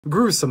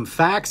Gruesome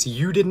Facts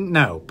You Didn't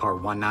Know,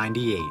 Part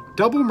 198.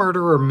 Double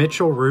murderer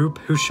Mitchell Roop,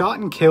 who shot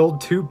and killed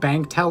two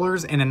bank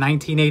tellers in a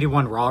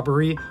 1981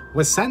 robbery,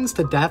 was sentenced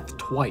to death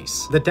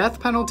twice. The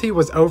death penalty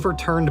was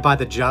overturned by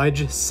the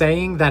judge,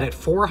 saying that at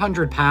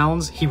 400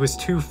 pounds, he was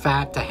too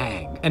fat to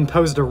hang, and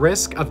posed a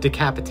risk of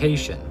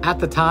decapitation. At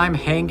the time,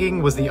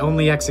 hanging was the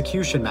only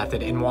execution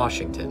method in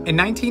Washington. In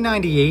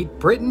 1998,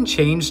 Britain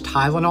changed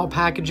Tylenol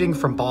packaging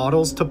from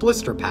bottles to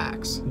blister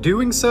packs.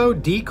 Doing so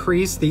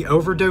decreased the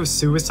overdose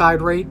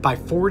suicide rate by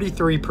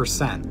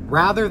 43%.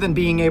 Rather than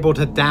being able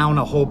to down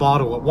a whole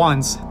bottle at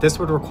once, this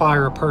would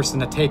require a person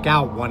to take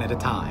out one at a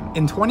time.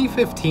 In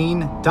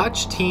 2015,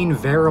 Dutch teen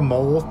Vera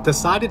Mole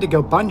decided to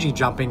go bungee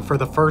jumping for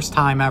the first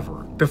time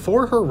ever.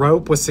 Before her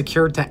rope was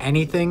secured to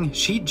anything,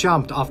 she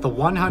jumped off the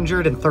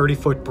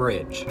 130-foot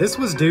bridge. This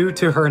was due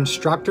to her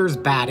instructor's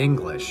bad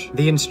English.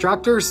 The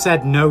instructor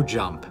said no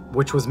jump,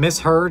 which was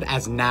misheard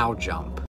as now jump.